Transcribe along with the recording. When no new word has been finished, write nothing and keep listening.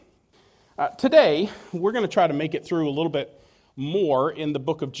Today, we're going to try to make it through a little bit more in the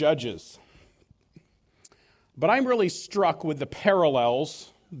book of Judges. But I'm really struck with the parallels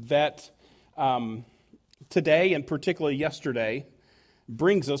that today, and particularly yesterday,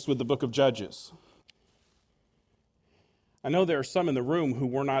 brings us with the book of Judges. I know there are some in the room who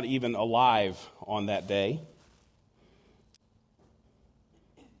were not even alive on that day.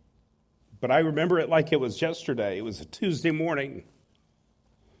 But I remember it like it was yesterday. It was a Tuesday morning.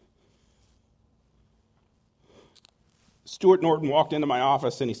 Stuart Norton walked into my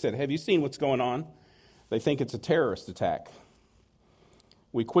office and he said, "Have you seen what's going on? They think it's a terrorist attack."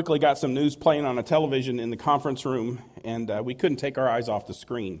 We quickly got some news playing on a television in the conference room, and we couldn't take our eyes off the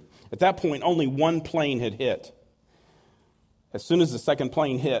screen. At that point, only one plane had hit. As soon as the second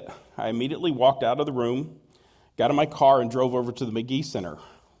plane hit, I immediately walked out of the room, got in my car, and drove over to the McGee Center,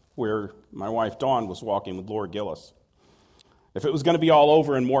 where my wife Dawn was walking with Laura Gillis. If it was going to be all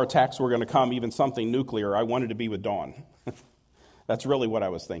over and more attacks were going to come, even something nuclear, I wanted to be with Dawn. That's really what I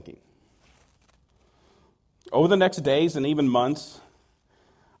was thinking. Over the next days and even months,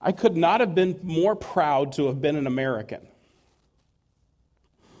 I could not have been more proud to have been an American.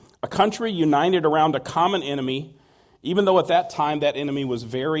 A country united around a common enemy, even though at that time that enemy was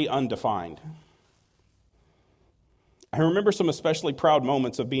very undefined. I remember some especially proud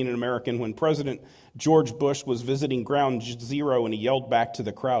moments of being an American when President George Bush was visiting Ground Zero and he yelled back to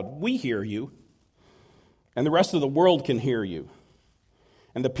the crowd, "We hear you, and the rest of the world can hear you.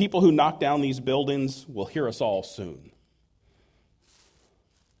 And the people who knock down these buildings will hear us all soon."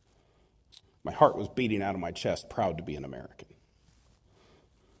 My heart was beating out of my chest, proud to be an American.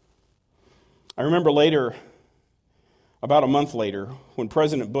 I remember later, about a month later, when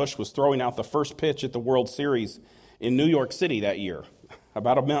President Bush was throwing out the first pitch at the World Series in New York City that year,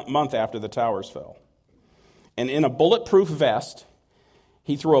 about a month after the towers fell. And in a bulletproof vest,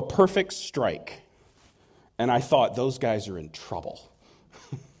 he threw a perfect strike. And I thought, those guys are in trouble.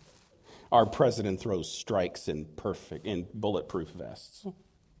 Our president throws strikes in bulletproof vests.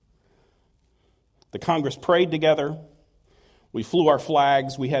 The Congress prayed together. We flew our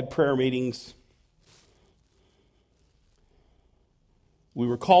flags. We had prayer meetings. We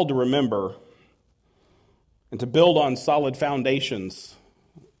were called to remember and to build on solid foundations,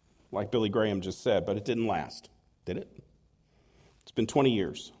 like Billy Graham just said, but it didn't last, did it? It's been 20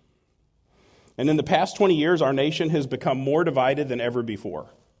 years. And in the past 20 years, our nation has become more divided than ever before.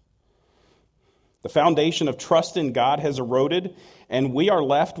 The foundation of trust in God has eroded, and we are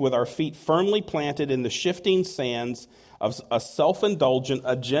left with our feet firmly planted in the shifting sands of a self-indulgent,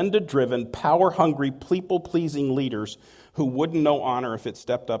 agenda-driven, power-hungry, people-pleasing leaders who wouldn't know honor if it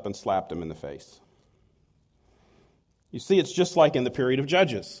stepped up and slapped them in the face. You see, it's just like in the period of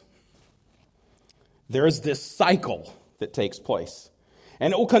Judges. There is this cycle that takes place,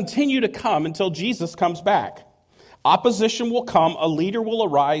 and it will continue to come until Jesus comes back. Opposition will come, a leader will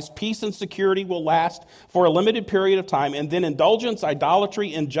arise, peace and security will last for a limited period of time, and then indulgence,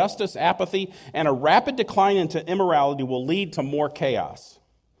 idolatry, injustice, apathy, and a rapid decline into immorality will lead to more chaos.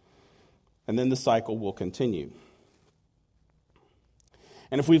 And then the cycle will continue.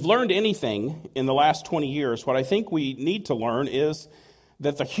 And if we've learned anything in the last 20 years, what I think we need to learn is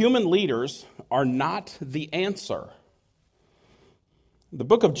that the human leaders are not the answer. The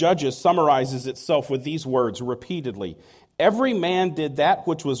book of Judges summarizes itself with these words repeatedly. Every man did that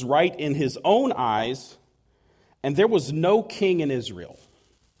which was right in his own eyes, and there was no king in Israel.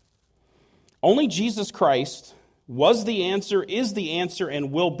 Only Jesus Christ was the answer, is the answer,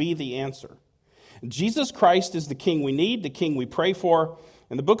 and will be the answer. Jesus Christ is the king we need, the king we pray for,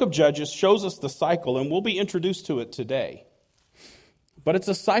 and the book of Judges shows us the cycle, and we'll be introduced to it today. But it's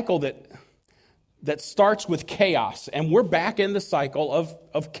a cycle that starts with chaos, and we're back in the cycle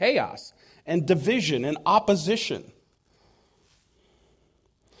of chaos and division and opposition.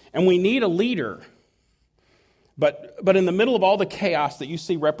 And we need a leader. But in the middle of all the chaos that you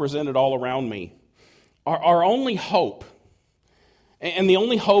see represented all around me, our only hope, and the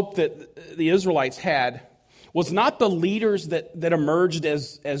only hope that the Israelites had, was not the leaders that emerged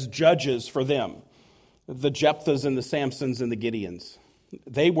as judges for them, the Jephthahs and the Samsons and the Gideons.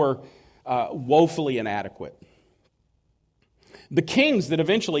 They were woefully inadequate. The kings that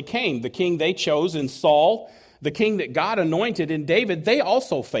eventually came, the king they chose in Saul, the king that God anointed in David, they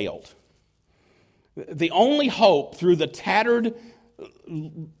also failed. The only hope through the tattered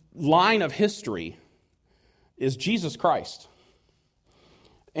line of history is Jesus Christ.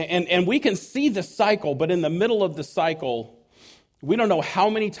 And we can see the cycle, but in the middle of the cycle, we don't know how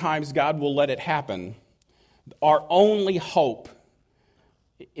many times God will let it happen. Our only hope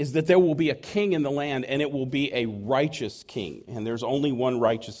is that there will be a king in the land, and it will be a righteous king. And there's only one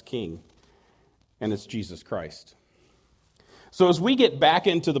righteous king, and it's Jesus Christ. So as we get back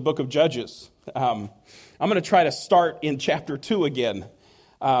into the book of Judges, I'm going to try to start in chapter 2 again.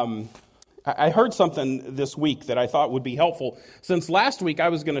 I heard something this week that I thought would be helpful. Since last week I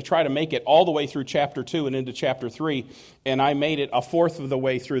was going to try to make it all the way through chapter 2 and into chapter 3, and I made it a fourth of the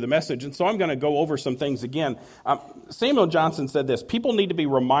way through the message. And so I'm going to go over some things again. Samuel Johnson said this: people need to be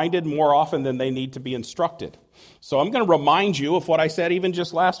reminded more often than they need to be instructed. So I'm going to remind you of what I said even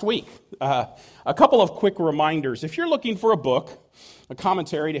just last week. A couple of quick reminders. If you're looking for a book, a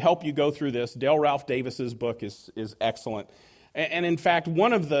commentary to help you go through this, Dale Ralph Davis's book is excellent. And in fact,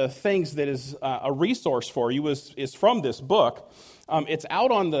 one of the things that is a resource for you is from this book. It's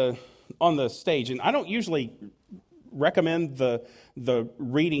out on the stage, and I don't usually recommend the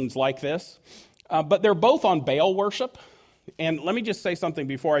readings like this, but they're both on Baal worship. And let me just say something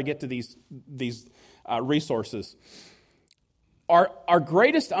before I get to these resources. Our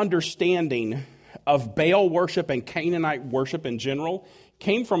greatest understanding of Baal worship and Canaanite worship in general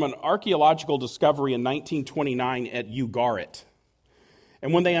came from an archaeological discovery in 1929 at Ugarit.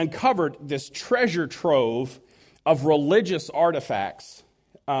 And when they uncovered this treasure trove of religious artifacts,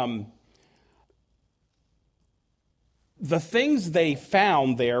 the things they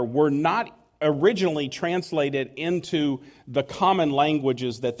found there were not originally translated into the common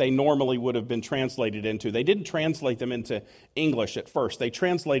languages that they normally would have been translated into. They didn't translate them into English at first. They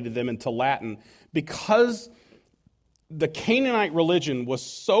translated them into Latin because the Canaanite religion was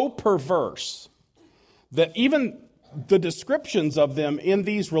so perverse that even the descriptions of them in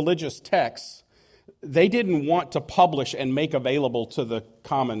these religious texts, they didn't want to publish and make available to the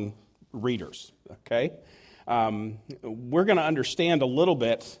common readers, okay? We're going to understand a little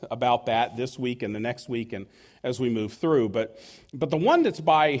bit about that this week and the next week and as we move through. But the one that's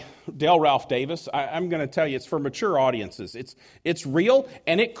by Dale Ralph Davis, I'm going to tell you, it's for mature audiences. It's real,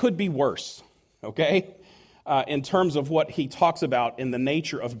 and it could be worse, okay? In terms of what he talks about in the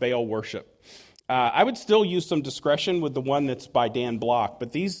nature of Baal worship. I would still use some discretion with the one that's by Dan Block,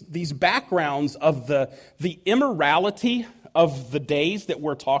 but these backgrounds of the immorality of the days that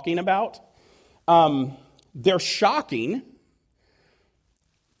we're talking about, they're shocking,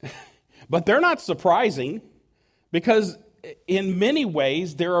 but they're not surprising, because in many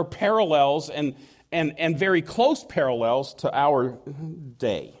ways there are parallels and very close parallels to our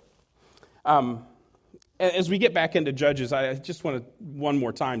day. As we get back into Judges, I just want to one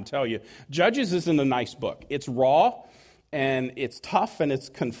more time tell you, Judges isn't a nice book. It's raw, and it's tough, and it's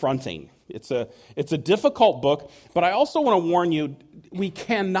confronting. It's a difficult book, but I also want to warn you, we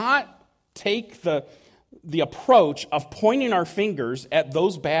cannot take the approach of pointing our fingers at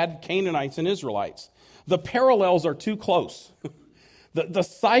those bad Canaanites and Israelites. The parallels are too close. The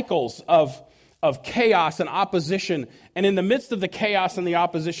cycles of chaos and opposition, and in the midst of the chaos and the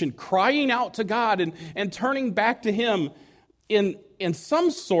opposition, crying out to God and turning back to Him in some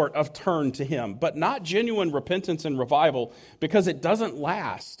sort of turn to Him, but not genuine repentance and revival, because it doesn't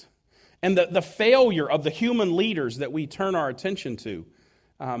last. And the failure of the human leaders that we turn our attention to,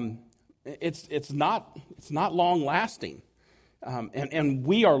 it's not long lasting. And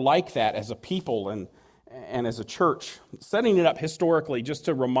we are like that as a people and as a church. Setting it up historically, just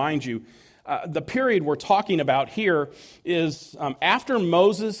to remind you, the period we're talking about here is after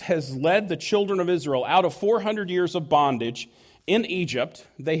Moses has led the children of Israel out of 400 years of bondage in Egypt.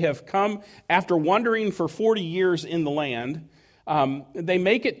 They have come after wandering for 40 years in the land. They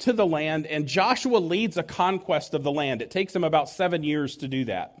make it to the land, and Joshua leads a conquest of the land. It takes him about 7 years to do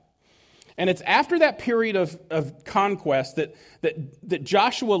that. And it's after that period of conquest that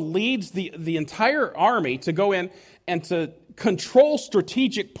Joshua leads the entire army to go in and to control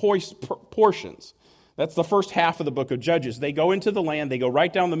strategic portions. That's the first half of the book of Judges. They go into the land, they go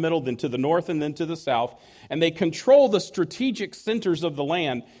right down the middle, then to the north and then to the south, and they control the strategic centers of the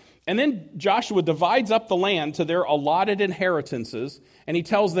land. And then Joshua divides up the land to their allotted inheritances, and he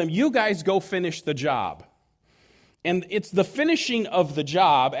tells them, you guys go finish the job. And it's the finishing of the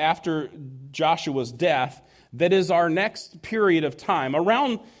job after Joshua's death that is our next period of time.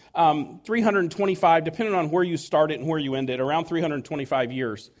 Around 325, depending on where you start it and where you end it, around 325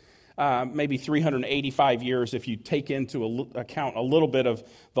 years, maybe 385 years if you take into account a little bit of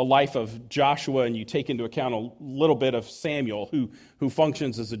the life of Joshua and you take into account a little bit of Samuel, who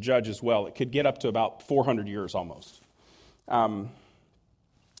functions as a judge as well. It could get up to about 400 years almost.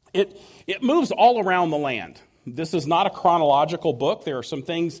 It moves all around the land. This is not a chronological book. There are some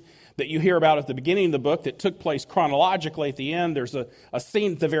things that you hear about at the beginning of the book that took place chronologically at the end. There's a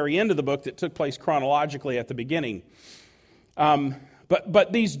scene at the very end of the book that took place chronologically at the beginning.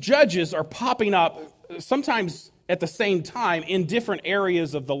 But these judges are popping up sometimes at the same time in different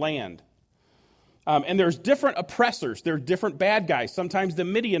areas of the land. And there's different oppressors. There are different bad guys. Sometimes the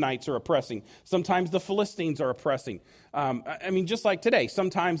Midianites are oppressing. Sometimes the Philistines are oppressing. Just like today.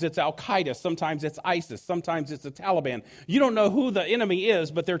 Sometimes it's Al-Qaeda. Sometimes it's ISIS. Sometimes it's the Taliban. You don't know who the enemy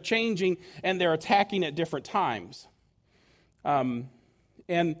is, but they're changing and they're attacking at different times.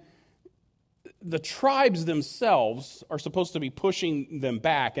 And the tribes themselves are supposed to be pushing them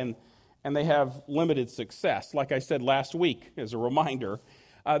back, and they have limited success. Like I said last week, as a reminder,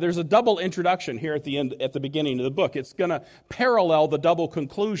 there's a double introduction here at the beginning of the book. It's going to parallel the double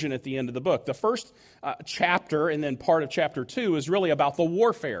conclusion at the end of the book. The first chapter and then part of chapter 2 is really about the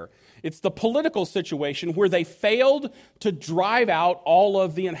warfare. It's the political situation where they failed to drive out all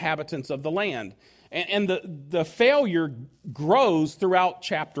of the inhabitants of the land. And the failure grows throughout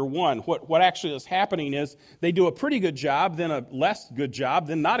chapter 1. What actually is happening is they do a pretty good job, then a less good job,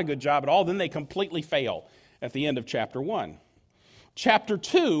 then not a good job at all, then they completely fail at the end of chapter 1. Chapter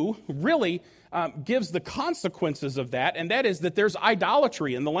 2 really gives the consequences of that, and that is that there's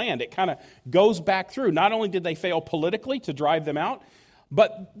idolatry in the land. It kind of goes back through. Not only did they fail politically to drive them out,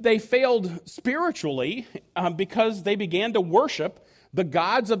 but they failed spiritually because they began to worship the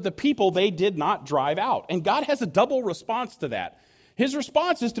gods of the people they did not drive out. And God has a double response to that. His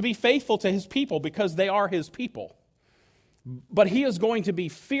response is to be faithful to his people because they are his people. But he is going to be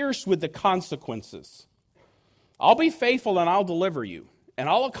fierce with the consequences. I'll be faithful and I'll deliver you, and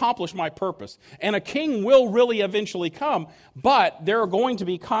I'll accomplish my purpose. And a king will really eventually come, but there are going to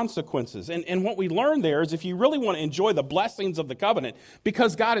be consequences. And what we learn there is if you really want to enjoy the blessings of the covenant,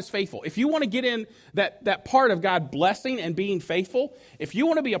 because God is faithful, if you want to get in that part of God blessing and being faithful, if you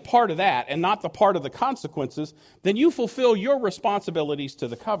want to be a part of that and not the part of the consequences, then you fulfill your responsibilities to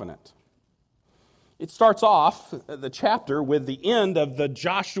the covenant. It starts off the chapter with the end of the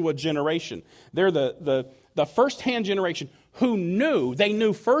Joshua generation. They're the first-hand generation who they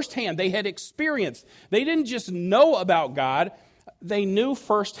knew firsthand, they had experienced. They didn't just know about God, they knew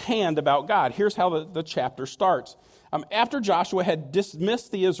firsthand about God. Here's how the chapter starts. After Joshua had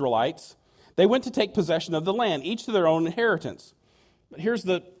dismissed the Israelites, they went to take possession of the land, each to their own inheritance. But here's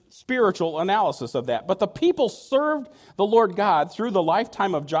the spiritual analysis of that. But the people served the Lord God through the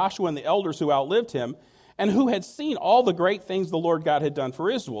lifetime of Joshua and the elders who outlived him, and who had seen all the great things the Lord God had done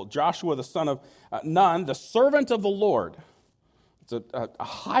for Israel. Joshua, the son of Nun, the servant of the Lord. It's a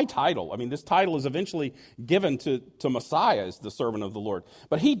high title. This title is eventually given to Messiah as the servant of the Lord.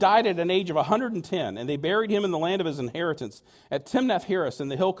 But he died at an age of 110, and they buried him in the land of his inheritance at Timnath-Heres in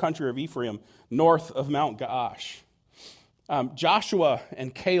the hill country of Ephraim, north of Mount Gaash. Joshua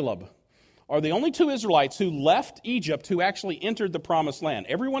and Caleb are the only two Israelites who left Egypt who actually entered the promised land.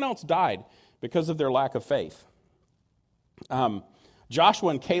 Everyone else died because of their lack of faith. Joshua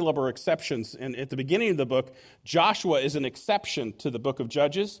and Caleb are exceptions. And at the beginning of the book, Joshua is an exception to the book of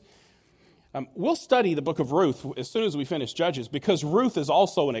Judges. We'll study the book of Ruth as soon as we finish Judges, because Ruth is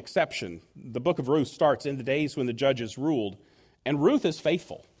also an exception. The book of Ruth starts in the days when the judges ruled, and Ruth is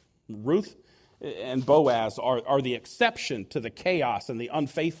faithful. Ruth and Boaz are the exception to the chaos and the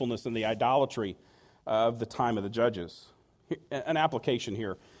unfaithfulness and the idolatry of the time of the judges. An application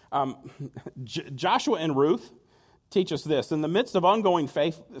here. Joshua and Ruth teach us this. In the midst of ongoing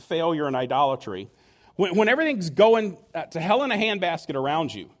failure and idolatry, when everything's going to hell in a handbasket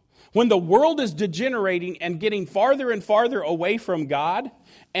around you, when the world is degenerating and getting farther and farther away from God,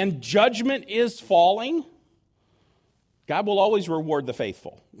 and judgment is falling, God will always reward the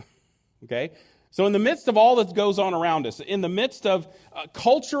faithful. Okay? So in the midst of all that goes on around us, in the midst of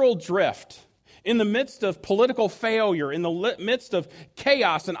cultural drift, in the midst of political failure, in the midst of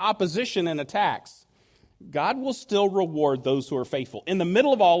chaos and opposition and attacks, God will still reward those who are faithful. In the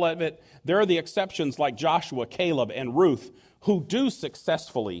middle of all of it, there are the exceptions like Joshua, Caleb, and Ruth who do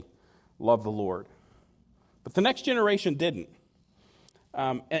successfully love the Lord. But the next generation didn't.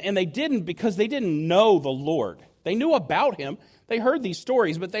 And they didn't because they didn't know the Lord. They knew about him. They heard these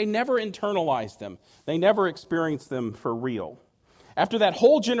stories, but they never internalized them. They never experienced them for real. After that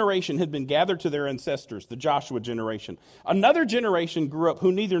whole generation had been gathered to their ancestors, the Joshua generation, another generation grew up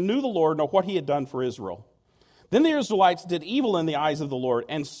who neither knew the Lord nor what he had done for Israel. Then the Israelites did evil in the eyes of the Lord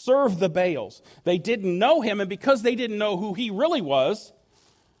and served the Baals. They didn't know him, and because they didn't know who he really was,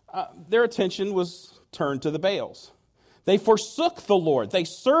 their attention was turned to the Baals. They forsook the Lord. They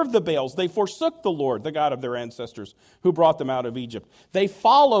served the Baals. They forsook the Lord, the God of their ancestors, who brought them out of Egypt. They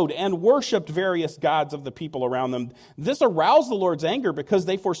followed and worshipped various gods of the people around them. This aroused the Lord's anger because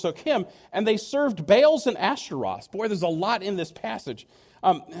they forsook him, and they served Baals and Ashtaroth. Boy, there's a lot in this passage.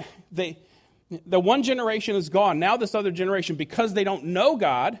 The one generation is gone. Now this other generation, because they don't know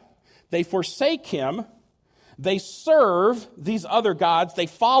God, they forsake him. They serve these other gods. They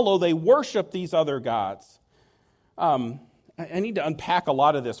follow, they worship these other gods. I need to unpack a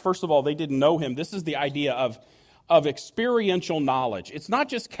lot of this. First of all, they didn't know him. This is the idea of experiential knowledge. It's not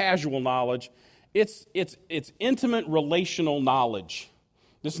just casual knowledge. It's intimate relational knowledge.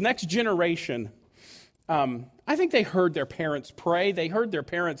 This next generation, I think they heard their parents pray. They heard their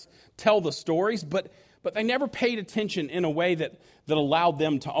parents tell the stories, but they never paid attention in a way that allowed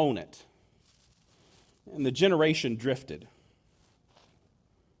them to own it. And the generation drifted.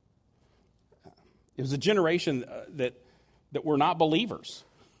 It was a generation that were not believers.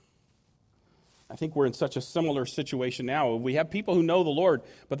 I think we're in such a similar situation now. We have people who know the Lord,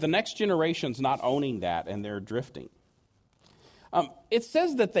 but the next generation's not owning that, and they're drifting. It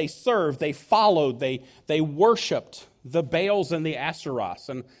says that they served, they followed, they worshipped the Baals and the Asheroths.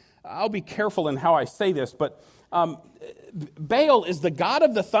 And I'll be careful in how I say this, but Baal is the god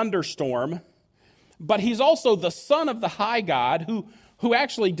of the thunderstorm, but he's also the son of the high god who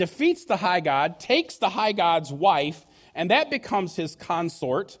actually defeats the high god, takes the high god's wife, and that becomes his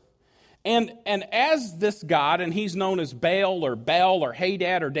consort. And as this god, and he's known as Baal or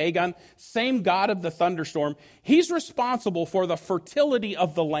Hadad or Dagon, same god of the thunderstorm, he's responsible for the fertility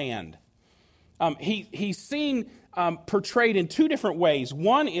of the land. He's seen portrayed in two different ways.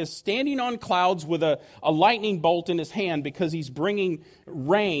 One is standing on clouds with a lightning bolt in his hand because he's bringing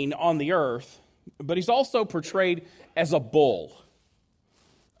rain on the earth, but he's also portrayed as a bull,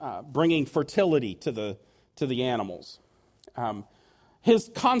 bringing fertility to the animals.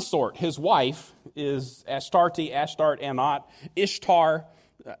 His consort, his wife, is Astarte, Anat, Ishtar,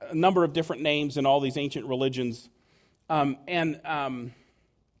 a number of different names in all these ancient religions. The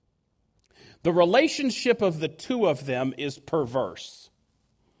relationship of the two of them is perverse.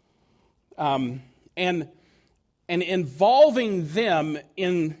 And involving them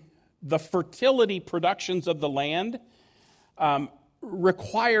in the fertility productions of the land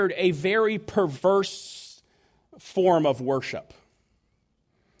required a very perverse form of worship.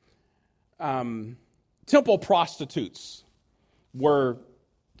 Temple prostitutes were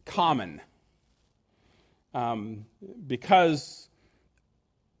common because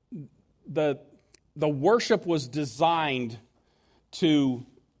the worship was designed to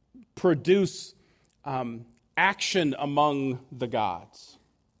produce action among the gods.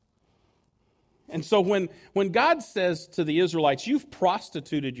 And so when God says to the Israelites, you've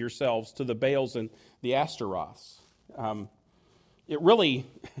prostituted yourselves to the Baals and the Ashtaroths, it really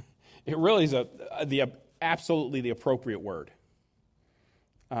is absolutely the appropriate word.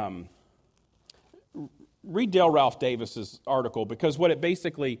 Read Dale Ralph Davis's article, because what it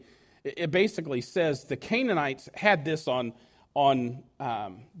basically says, the Canaanites had this on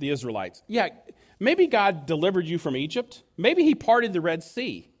the Israelites. Yeah, maybe God delivered you from Egypt. Maybe he parted the Red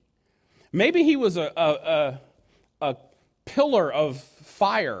Sea. Maybe he was a pillar of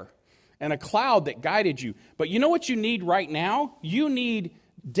fire and a cloud that guided you. But you know what you need right now? You need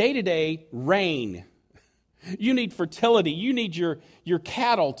day-to-day rain. You need fertility. You need your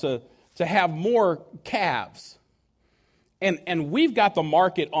cattle to have more calves. And we've got the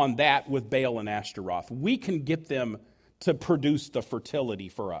market on that with Baal and Ashtaroth. We can get them to produce the fertility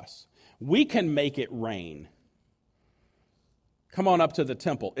for us. We can make it rain. Come on up to the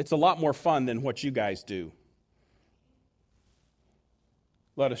temple. It's a lot more fun than what you guys do.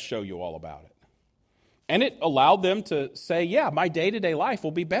 Let us show you all about it. And it allowed them to say, yeah, my day-to-day life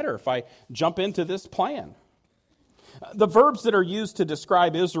will be better if I jump into this plan. The verbs that are used to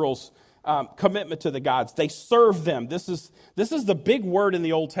describe Israel's commitment to the gods, they serve them. This is the big word in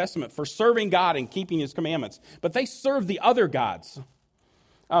the Old Testament for serving God and keeping his commandments. But they serve the other gods.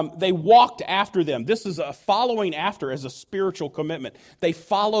 They walked after them. This is a following after as a spiritual commitment. They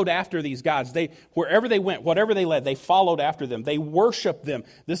followed after these gods. Wherever they went, whatever they led, they followed after them. They worshiped them.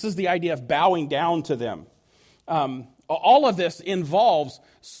 This is the idea of bowing down to them. All of this involves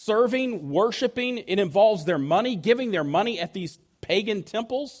serving, worshiping. It involves their money, giving their money at these pagan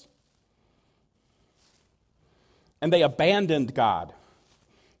temples. And they abandoned God.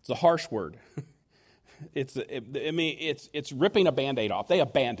 It's a harsh word. It's ripping a Band-Aid off. They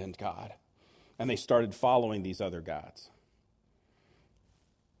abandoned God, and they started following these other gods.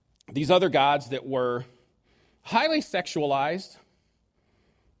 These other gods that were highly sexualized,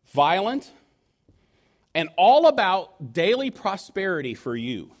 violent, and all about daily prosperity for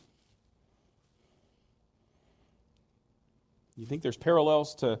you. You think there's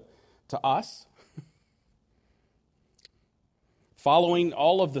parallels to us? Following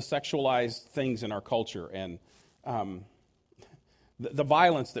all of the sexualized things in our culture and the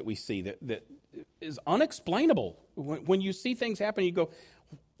violence that we see that is unexplainable. When you see things happen, you go,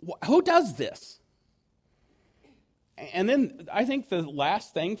 who does this? And then I think the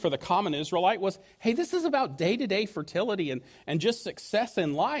last thing for the common Israelite was, hey, this is about day-to-day fertility and just success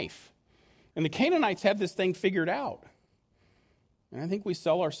in life. And the Canaanites had this thing figured out. And I think we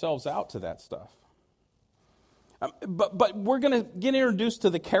sell ourselves out to that stuff. But we're going to get introduced to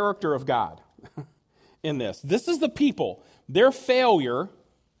the character of God in this. This is the people. Their failure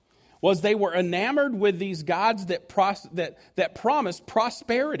was they were enamored with these gods that promised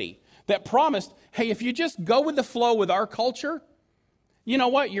prosperity, that promised, hey, if you just go with the flow with our culture, you know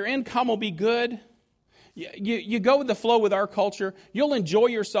what? Your income will be good. You go with the flow with our culture, you'll enjoy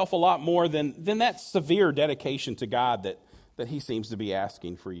yourself a lot more than that severe dedication to God that he seems to be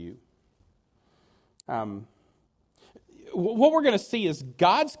asking for you. What we're going to see is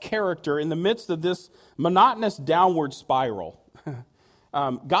God's character in the midst of this monotonous downward spiral.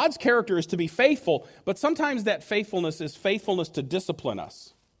 God's character is to be faithful, but sometimes that faithfulness is faithfulness to discipline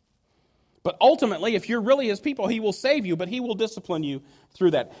us. But ultimately, if you're really his people, he will save you, but he will discipline you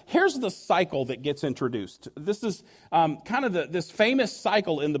through that. Here's the cycle that gets introduced. This is kind of this famous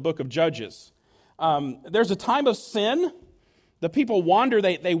cycle in the book of Judges. There's a time of sin. The people wander,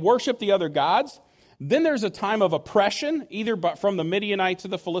 they worship the other gods. Then there's a time of oppression, either from the Midianites or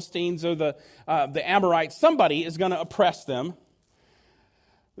the Philistines or the Amorites. Somebody is going to oppress them.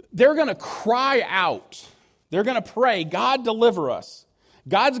 They're going to cry out. They're going to pray, God, deliver us.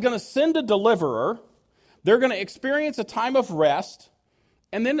 God's going to send a deliverer. They're going to experience a time of rest.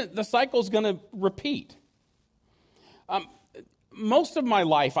 And then the cycle's going to repeat. Most of my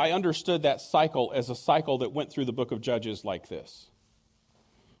life, I understood that cycle as a cycle that went through the book of Judges like this.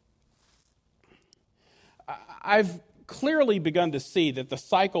 I've clearly begun to see that the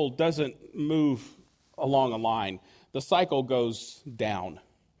cycle doesn't move along a line. The cycle goes down.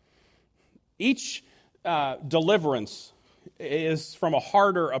 Each deliverance is from a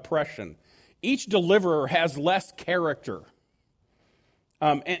harder oppression. Each deliverer has less character.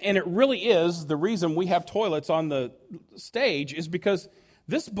 And it really is the reason we have toilets on the stage is because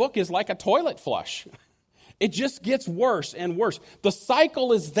this book is like a toilet flush. It just gets worse and worse. The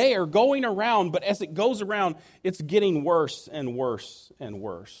cycle is there going around, but as it goes around, it's getting worse and worse and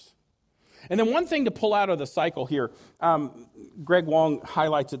worse. And then one thing to pull out of the cycle here, Greg Wong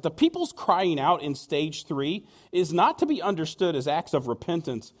highlights it. The people's crying out in stage 3 is not to be understood as acts of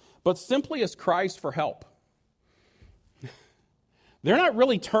repentance, but simply as cries for help. They're not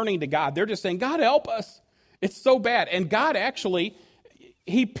really turning to God. They're just saying, God, help us. It's so bad. And God actually,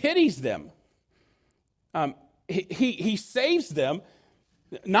 he pities them. He saves them,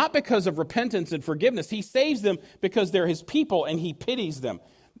 not because of repentance and forgiveness. He saves them because they're his people and he pities them.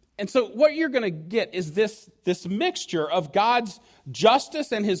 And so what you're going to get is this mixture of God's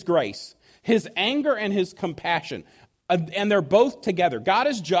justice and his grace, his anger and his compassion. And they're both together. God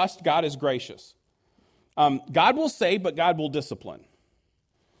is just, God is gracious. God will save, but God will discipline.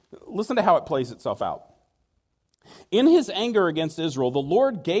 Listen to how it plays itself out. In his anger against Israel, the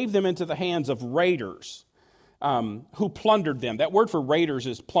Lord gave them into the hands of raiders who plundered them. That word for raiders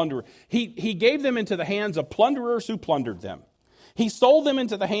is plunderer. He gave them into the hands of plunderers who plundered them. He sold them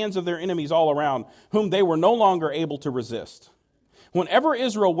into the hands of their enemies all around, whom they were no longer able to resist. Whenever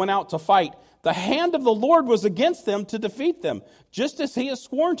Israel went out to fight, the hand of the Lord was against them to defeat them, just as he has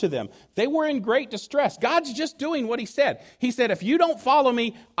sworn to them. They were in great distress. God's just doing what he said. He said, if you don't follow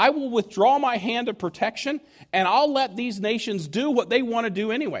me, I will withdraw my hand of protection, and I'll let these nations do what they want to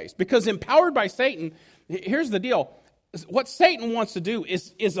do anyways. Because empowered by Satan, here's the deal. What Satan wants to do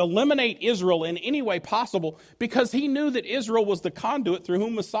is eliminate Israel in any way possible because he knew that Israel was the conduit through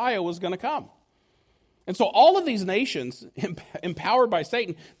whom Messiah was going to come. And so all of these nations, empowered by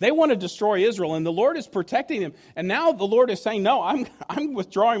Satan, they want to destroy Israel, and the Lord is protecting them. And now the Lord is saying, no, I'm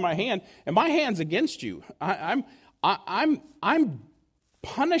withdrawing my hand, and my hand's against you. I'm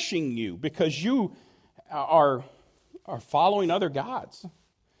punishing you because you are following other gods.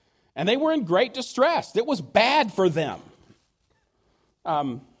 And they were in great distress. It was bad for them.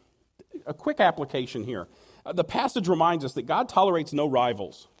 A quick application here. The passage reminds us that God tolerates no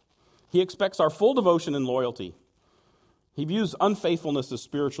rivals. He expects our full devotion and loyalty. He views unfaithfulness as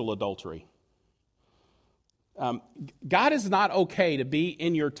spiritual adultery. God is not okay to be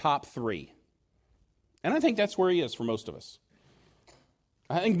in your top 3. And I think that's where he is for most of us.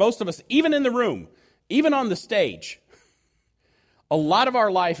 I think most of us, even in the room, even on the stage, a lot of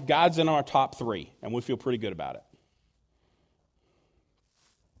our life, God's in our top 3, and we feel pretty good about it.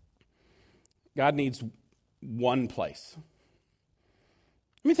 God needs one place.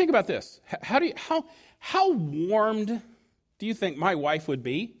 I mean, think about this. How warmed do you think my wife would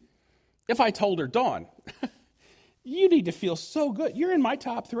be if I told her, Dawn, you need to feel so good. You're in my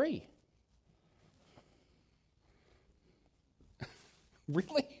top 3.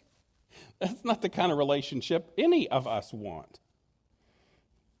 Really? That's not the kind of relationship any of us want.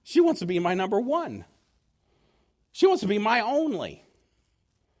 She wants to be my number one. She wants to be my only.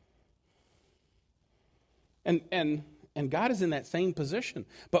 And God is in that same position.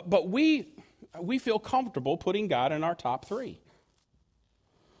 But we feel comfortable putting God in our top three.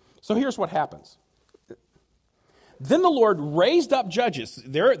 So here's what happens. Then the Lord raised up judges.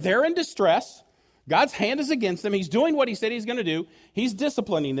 They're in distress. God's hand is against them. He's doing what he said he's going to do. He's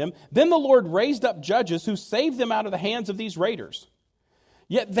disciplining them. Then the Lord raised up judges who saved them out of the hands of these raiders.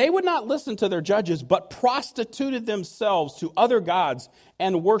 Yet they would not listen to their judges, but prostituted themselves to other gods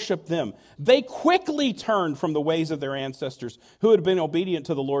and worshiped them. They quickly turned from the ways of their ancestors who had been obedient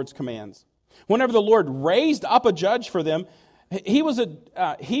to the Lord's commands. Whenever the Lord raised up a judge for them, he was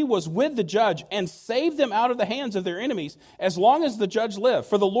with the judge and saved them out of the hands of their enemies as long as the judge lived.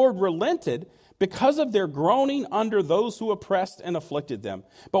 For the Lord relented because of their groaning under those who oppressed and afflicted them.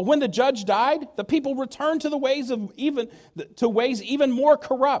 But when the judge died, the people returned to ways even more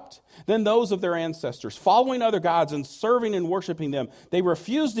corrupt than those of their ancestors, following other gods and serving and worshiping them. They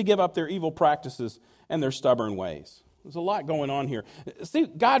refused to give up their evil practices and their stubborn ways. There's a lot going on here. See,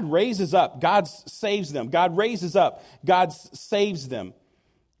 God raises up, God saves them. God raises up, God saves them.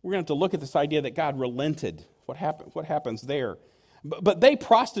 We're going to have to look at this idea that God relented. What happens there? But they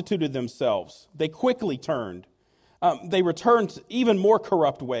prostituted themselves. They quickly turned. They returned to even more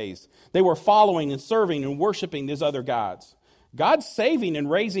corrupt ways. They were following and serving and worshiping these other gods. God's saving and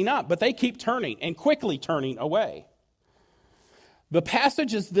raising up, but they keep turning and quickly turning away. The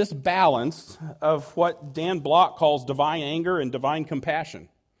passage is this balance of what Dan Block calls divine anger and divine compassion,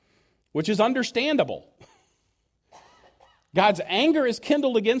 which is understandable. God's anger is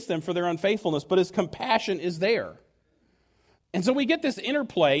kindled against them for their unfaithfulness, but his compassion is there. And so we get this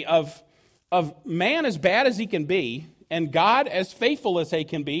interplay of man as bad as he can be and God as faithful as he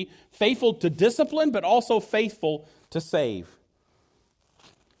can be, faithful to discipline, but also faithful to save.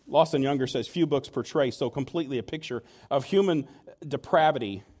 Lawson Younger says, few books portray so completely a picture of human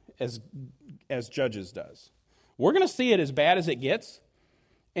depravity as Judges does. We're going to see it as bad as it gets.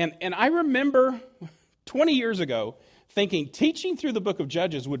 And I remember 20 years ago thinking teaching through the book of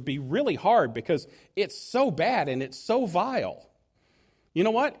Judges would be really hard because it's so bad and it's so vile. You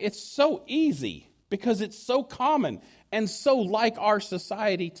know what? It's so easy because it's so common and so like our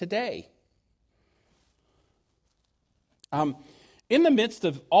society today. In the midst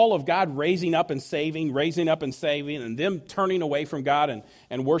of all of God raising up and saving, and them turning away from God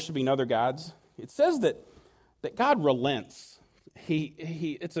and worshiping other gods, it says that God relents.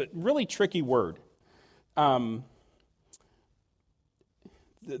 It's a really tricky word.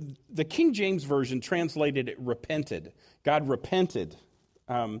 The King James Version translated it repented. God repented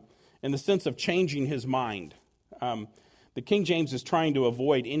in the sense of changing his mind. The King James is trying to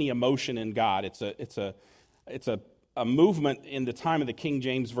avoid any emotion in God. It's a movement in the time of the King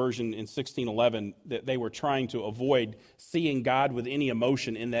James Version in 1611 that they were trying to avoid seeing God with any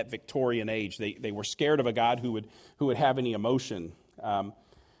emotion in that Victorian age. They were scared of a God who would have any emotion.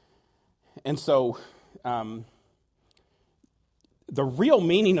 And so the real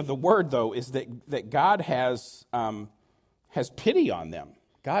meaning of the word, though, is that God has pity on them.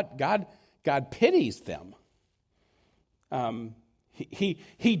 God pities them.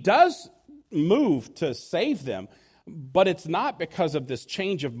 He does move to save them, but it's not because of this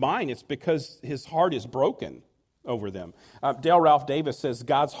change of mind. It's because his heart is broken over them. Dale Ralph Davis says,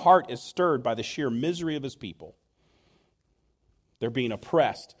 God's heart is stirred by the sheer misery of his people. They're being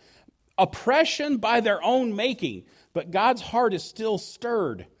oppressed. Oppression by their own making, but God's heart is still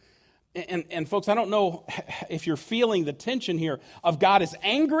stirred. And folks, I don't know if you're feeling the tension here of God is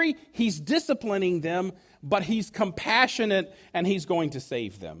angry, he's disciplining them, but he's compassionate and he's going to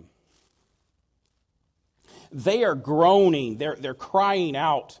save them. They are groaning, they're crying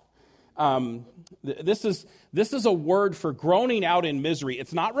out. This is a word for groaning out in misery.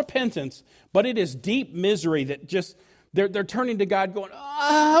 It's not repentance, but it is deep misery that just they're turning to God going,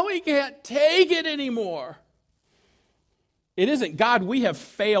 we can't take it anymore. It isn't, God, we have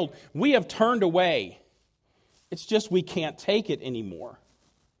failed. We have turned away. It's just we can't take it anymore.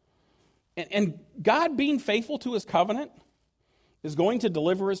 And God being faithful to his covenant is going to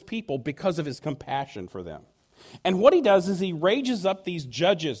deliver his people because of his compassion for them. And what he does is he raises up these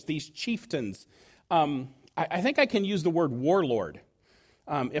judges, these chieftains. I think I can use the word warlord.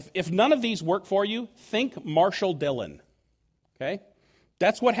 If none of these work for you, think Marshall Dillon. Okay?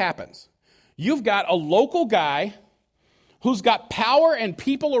 That's what happens. You've got a local guy who's got power and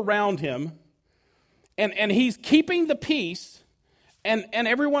people around him, and he's keeping the peace, and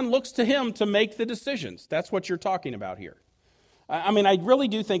everyone looks to him to make the decisions. That's what you're talking about here. I mean, I really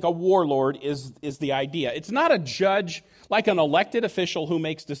do think a warlord is the idea. It's not a judge like an elected official who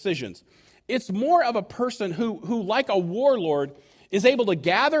makes decisions. It's more of a person who, like a warlord, is able to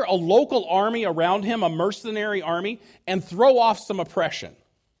gather a local army around him, a mercenary army, and throw off some oppression.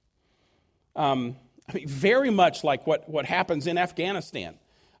 I mean, very much like what happens in Afghanistan.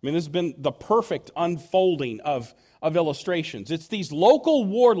 I mean, this has been the perfect unfolding of illustrations. It's these local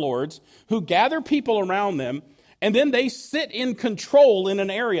warlords who gather people around them, and then they sit in control in an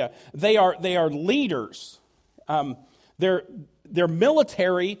area. They are leaders. They're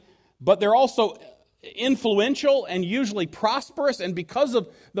military, but they're also influential and usually prosperous. And because of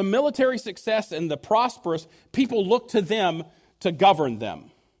the military success and the prosperous, people look to them to govern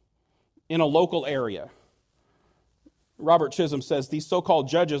them in a local area. Robert Chisholm says these so-called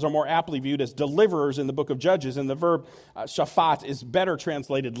judges are more aptly viewed as deliverers in the book of Judges, and the verb shafat is better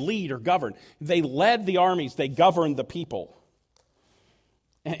translated lead or govern. They led the armies, they governed the people.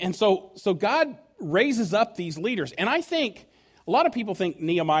 And so God raises up these leaders. And I think, a lot of people think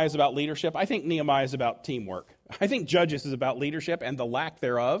Nehemiah is about leadership. I think Nehemiah is about teamwork. I think Judges is about leadership and the lack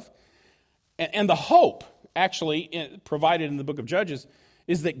thereof. And the hope, actually, provided in the book of Judges,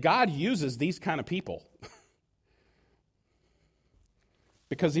 is that God uses these kind of people.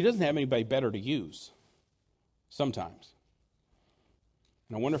 Because he doesn't have anybody better to use, sometimes.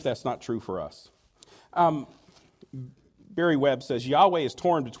 And I wonder if that's not true for us. Barry Webb says, Yahweh is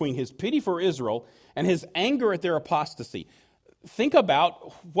torn between his pity for Israel and his anger at their apostasy. Think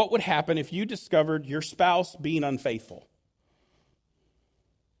about what would happen if you discovered your spouse being unfaithful.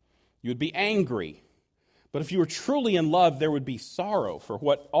 You would be angry. But if you were truly in love, there would be sorrow for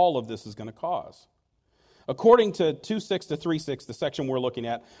what all of this is going to cause. According to 2:6 to 3:6, the section we're looking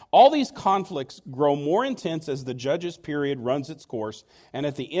at, all these conflicts grow more intense as the Judges period runs its course, and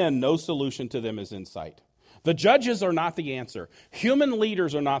at the end, no solution to them is in sight. The judges are not the answer. Human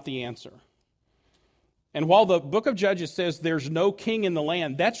leaders are not the answer. And while the book of Judges says there's no king in the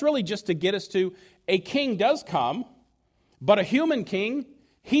land, that's really just to get us to a king does come, but a human king,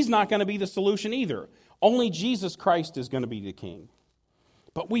 he's not going to be the solution either. Only Jesus Christ is going to be the king.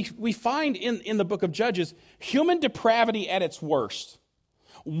 But we find in the book of Judges human depravity at its worst.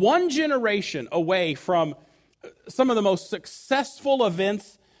 One generation away from some of the most successful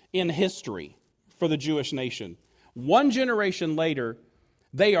events in history for the Jewish nation. One generation later,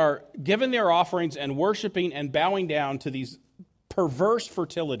 they are giving their offerings and worshiping and bowing down to these perverse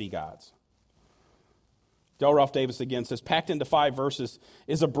fertility gods. Del Ralph Davis again says, packed into 5 verses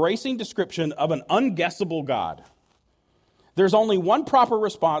is a bracing description of an unguessable God. There's only one proper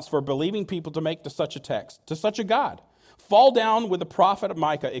response for believing people to make to such a text, to such a God. Fall down with the prophet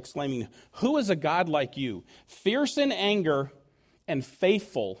Micah exclaiming, who is a God like you, fierce in anger and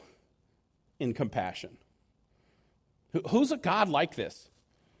faithful in compassion? Who's a God like this?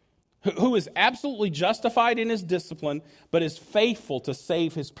 Who is absolutely justified in his discipline, but is faithful to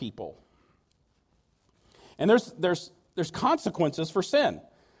save his people? And there's consequences for sin.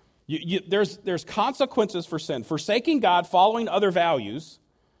 There's consequences for sin. Forsaking God, following other values,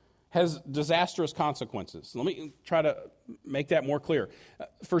 has disastrous consequences. Let me try to make that more clear.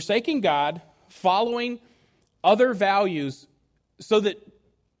 Forsaking God, following other values, so that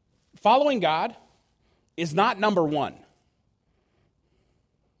following God is not number one.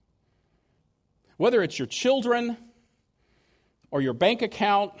 Whether it's your children, or your bank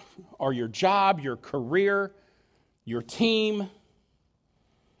account, or your job, your career, your team,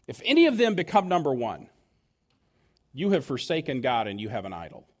 if any of them become number one, you have forsaken God and you have an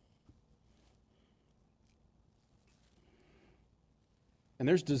idol. And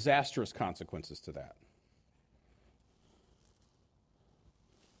there's disastrous consequences to that.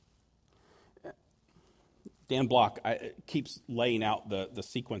 Dan Block keeps laying out the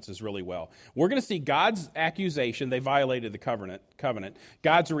sequences really well. We're going to see God's accusation, they violated the covenant.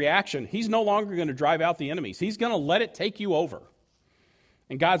 God's reaction, he's no longer going to drive out the enemies. He's going to let it take you over.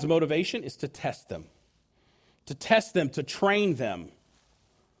 And God's motivation is to test them, to train them.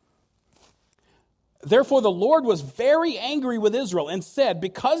 Therefore, the Lord was very angry with Israel and said,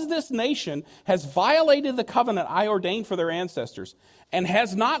 because this nation has violated the covenant I ordained for their ancestors and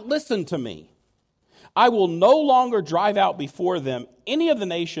has not listened to me, I will no longer drive out before them any of the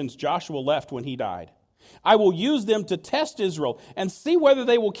nations Joshua left when he died. I will use them to test Israel and see whether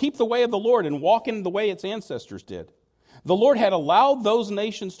they will keep the way of the Lord and walk in the way its ancestors did. The Lord had allowed those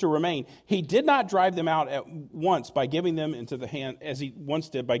nations to remain. He did not drive them out at once by giving them into the hand, as he once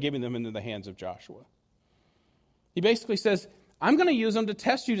did by giving them into the hands of Joshua. He basically says, I'm going to use them to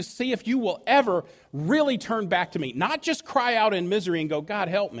test you to see if you will ever really turn back to me. Not just cry out in misery and go, God,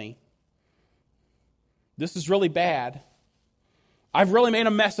 help me. This is really bad. I've really made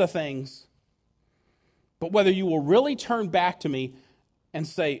a mess of things. But whether you will really turn back to me and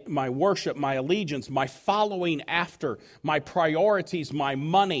say, my worship, my allegiance, my following after, my priorities, my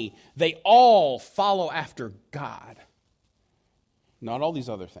money, they all follow after God, not all these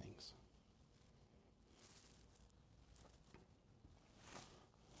other things.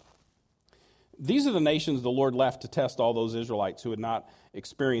 These are the nations the Lord left to test all those Israelites who had not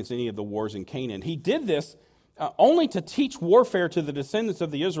experienced any of the wars in Canaan. He did this only to teach warfare to the descendants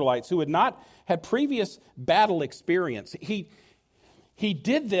of the Israelites who had not had previous battle experience. He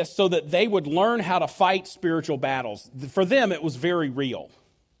did this so that they would learn how to fight spiritual battles. For them, it was very real.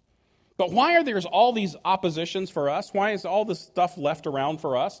 But why are there all these oppositions for us? Why is all this stuff left around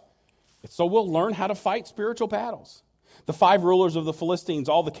for us? It's so we'll learn how to fight spiritual battles. The 5 rulers of the Philistines,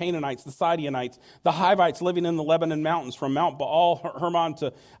 all the Canaanites, the Sidonites, the Hivites living in the Lebanon mountains from Mount Baal Hermon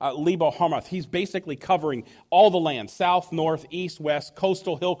to Lebo Hamath. He's basically covering all the land, south, north, east, west,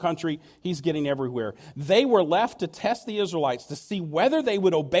 coastal, hill country. He's getting everywhere. They were left to test the Israelites to see whether they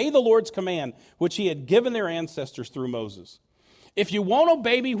would obey the Lord's command, which he had given their ancestors through Moses. If you won't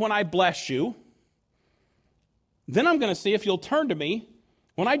obey me when I bless you, then I'm going to see if you'll turn to me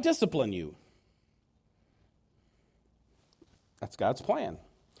when I discipline you. That's God's plan.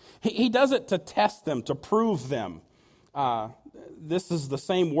 He does it to test them, to prove them. This is the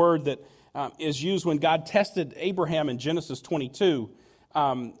same word that is used when God tested Abraham in Genesis 22.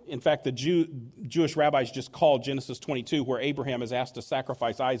 In fact, the Jewish rabbis just call Genesis 22, where Abraham is asked to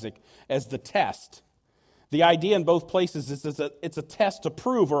sacrifice Isaac, as the test. The idea in both places is it's a test to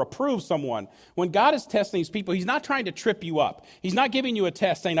prove or approve someone. When God is testing these people, he's not trying to trip you up. He's not giving you a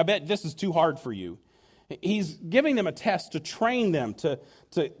test saying, I bet this is too hard for you. He's giving them a test to train them,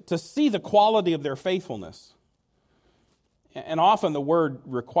 to see the quality of their faithfulness. And often the word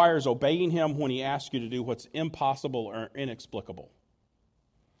requires obeying him when he asks you to do what's impossible or inexplicable.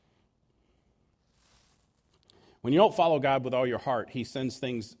 When you don't follow God with all your heart, he sends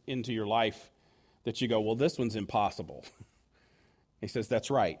things into your life that you go, well, this one's impossible. He says,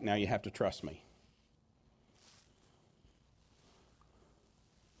 that's right. Now you have to trust me.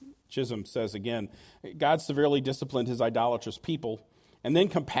 Chisholm says again, God severely disciplined his idolatrous people and then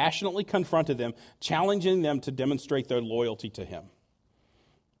compassionately confronted them, challenging them to demonstrate their loyalty to him.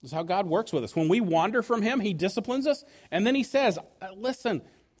 This is how God works with us. When we wander from him, he disciplines us, and then he says, listen,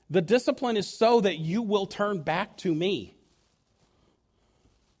 the discipline is so that you will turn back to me.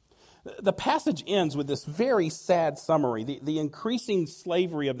 The passage ends with this very sad summary, the increasing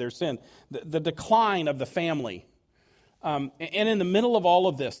slavery of their sin, the decline of the family. And in the middle of all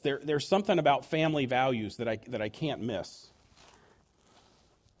of this, there's something about family values that I can't miss.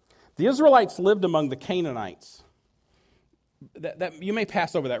 The Israelites lived among the Canaanites. That you may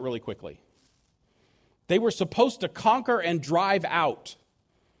pass over that really quickly. They were supposed to conquer and drive out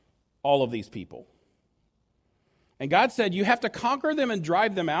all of these people. And God said, you have to conquer them and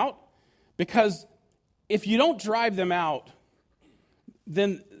drive them out, because if you don't drive them out,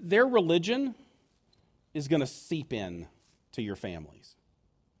 then their religion is going to seep in to your families.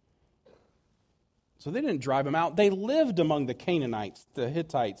 So they didn't drive them out. They lived among the Canaanites, the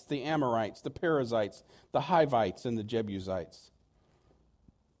Hittites, the Amorites, the Perizzites, the Hivites, and the Jebusites.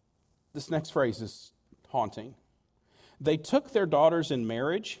 This next phrase is haunting. They took their daughters in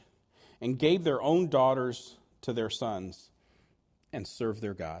marriage and gave their own daughters to their sons and served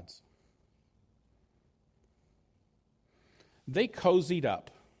their gods. They cozied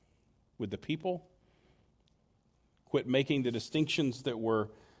up with the people, quit making the distinctions that were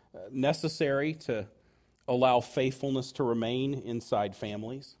necessary to allow faithfulness to remain inside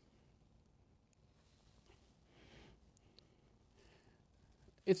families.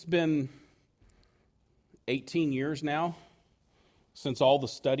 It's been 18 years now since all the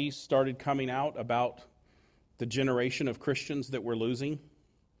studies started coming out about the generation of Christians that we're losing.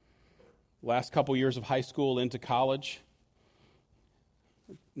 Last couple years of high school into college,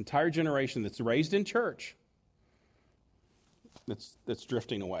 entire generation that's raised in church that's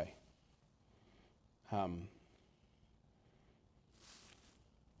drifting away. I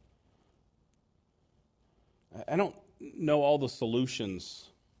don't know all the solutions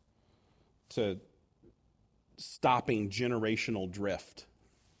to stopping generational drift,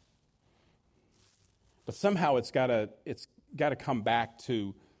 but somehow it's got to come back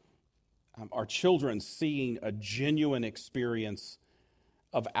to our children seeing a genuine experience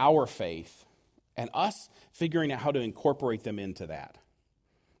of our faith and us figuring out how to incorporate them into that.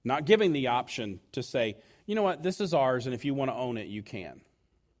 Not giving the option to say, you know what, this is ours, and if you want to own it, you can.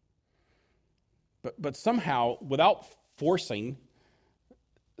 But somehow, without forcing,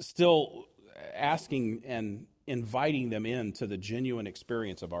 still asking and inviting them into the genuine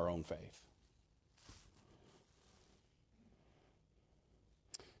experience of our own faith.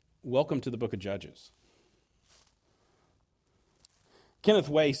 Welcome to the book of Judges. Kenneth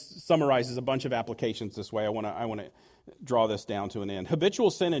Way summarizes a bunch of applications this way. I want to draw this down to an end. Habitual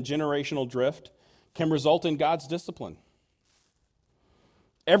sin and generational drift can result in God's discipline.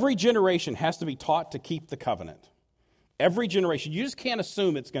 Every generation has to be taught to keep the covenant. Every generation. You just can't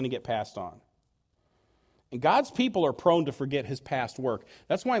assume it's going to get passed on. And God's people are prone to forget his past work.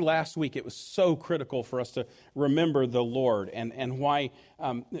 That's why last week it was so critical for us to remember the Lord and why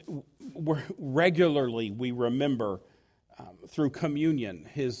regularly we remember through communion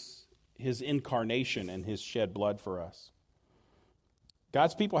his incarnation and his shed blood for us.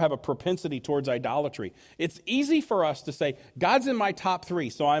 God's people have a propensity towards idolatry. It's easy for us to say, God's in my top 3,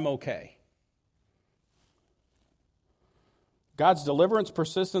 so I'm okay. God's deliverance,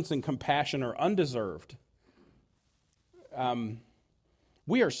 persistence, and compassion are undeserved.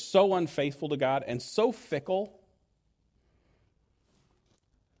 We are so unfaithful to God and so fickle.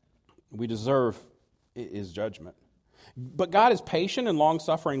 We deserve his judgment. But God is patient and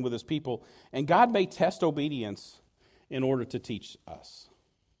long-suffering with his people, and God may test obedience in order to teach us.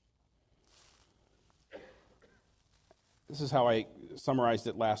 This is how I summarized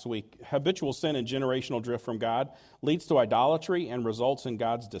it last week. Habitual sin and generational drift from God leads to idolatry and results in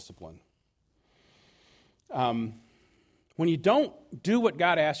God's discipline. When you don't do what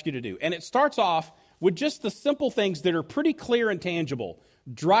God asks you to do, and it starts off with just the simple things that are pretty clear and tangible.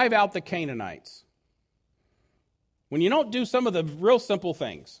 Drive out the Canaanites. When you don't do some of the real simple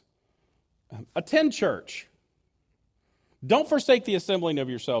things, attend church. Don't forsake the assembling of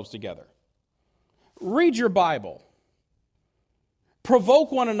yourselves together. Read your Bible.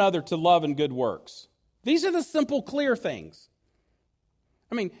 Provoke one another to love and good works. These are the simple, clear things.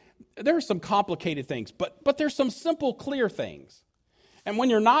 I mean, there are some complicated things, but there's some simple, clear things. And when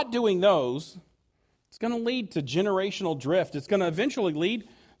you're not doing those, it's going to lead to generational drift. It's going to eventually lead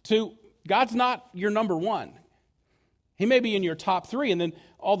to God's not your number 1. He may be in your top 3, and then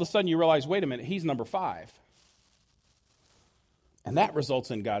all of a sudden you realize, wait a minute, he's number 5. And that results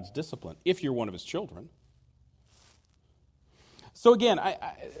in God's discipline, if you're one of his children. So again,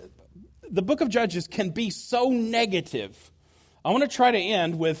 the book of Judges can be so negative. I want to try to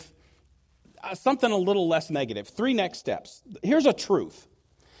end with something a little less negative. 3 next steps. Here's a truth.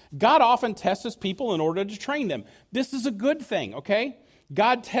 God often tests his people in order to train them. This is a good thing, okay?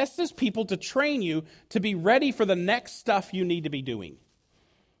 God tests his people to train you to be ready for the next stuff you need to be doing.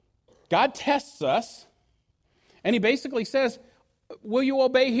 God tests us, and he basically says, will you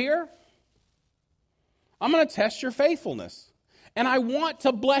obey here? I'm going to test your faithfulness, and I want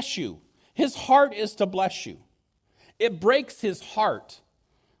to bless you. His heart is to bless you. It breaks his heart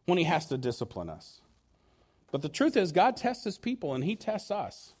when he has to discipline us. But the truth is, God tests his people, and he tests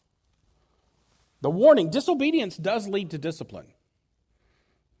us. The warning, disobedience does lead to discipline.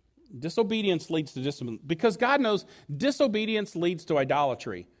 Disobedience leads to discipline because God knows disobedience leads to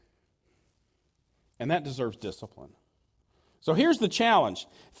idolatry. And that deserves discipline. So here's the challenge.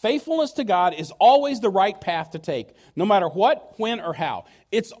 Faithfulness to God is always the right path to take, no matter what, when, or how.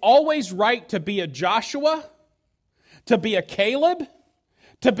 It's always right to be a Joshua, to be a Caleb,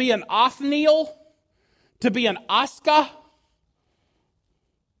 to be an Othniel, to be an Asuka,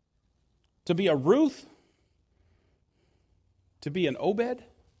 to be a Ruth, to be an Obed.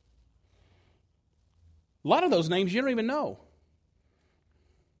 A lot of those names you don't even know.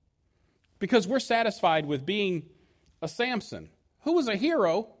 Because we're satisfied with being a Samson, who was a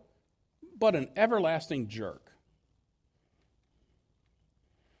hero, but an everlasting jerk.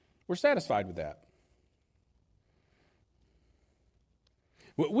 We're satisfied with that.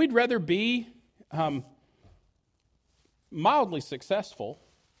 We'd rather be mildly successful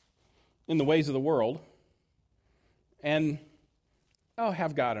in the ways of the world and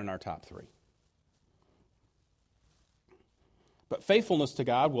have God in our top 3. But faithfulness to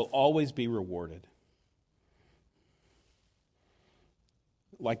God will always be rewarded.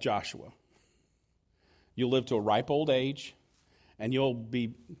 Like Joshua. You'll live to a ripe old age, and you'll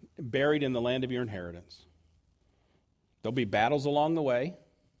be buried in the land of your inheritance. There'll be battles along the way,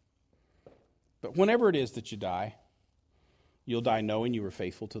 but whenever it is that you die, you'll die knowing you were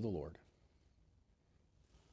faithful to the Lord.